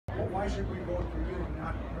why should we vote for you and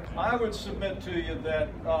not? I would submit to you that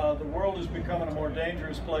the world is becoming a more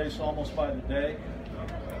dangerous place almost by the day.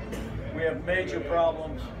 We have major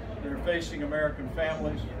problems that are facing American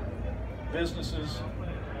families, businesses,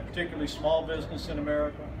 particularly small business in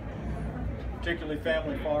America, particularly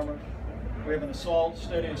family farmers. We have an assault,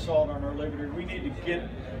 steady assault on our liberty. We need to get,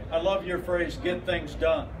 I love your phrase, get things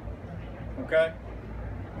done, okay?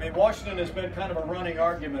 I mean, Washington has been kind of a running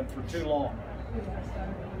argument for too long.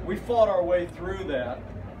 We fought our way through that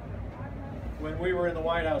when we were in the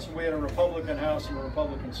White House and we had a Republican House and a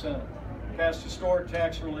Republican Senate. We passed historic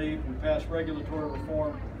tax relief, we passed regulatory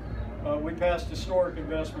reform, we passed historic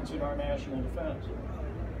investments in our national defense.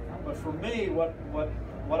 But for me,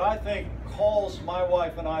 what I think calls my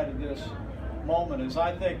wife and I to this moment is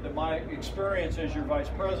I think that my experience as your vice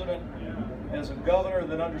president, as a governor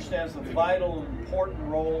that understands the vital and important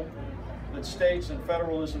role that states and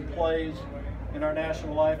federalism plays in our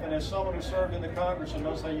national life, and as someone who served in the Congress and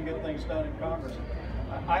knows how you get things done in Congress,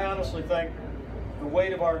 I honestly think the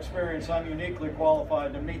weight of our experience, I'm uniquely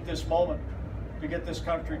qualified to meet this moment, to get this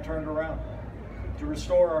country turned around, to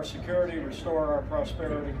restore our security, restore our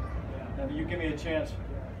prosperity. And you give me a chance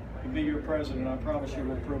to be your president, I promise you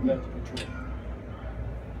will prove that to be true.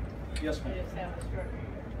 Yes, ma'am.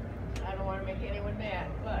 I don't want to make anyone mad,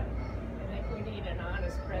 but I think we need an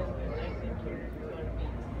honest president. I think you're going to be.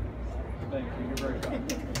 Thank you. You're very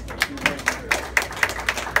kind. You're very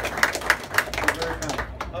kind.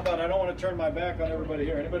 How about I don't want to turn my back on everybody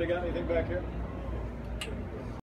here. Anybody got anything back here?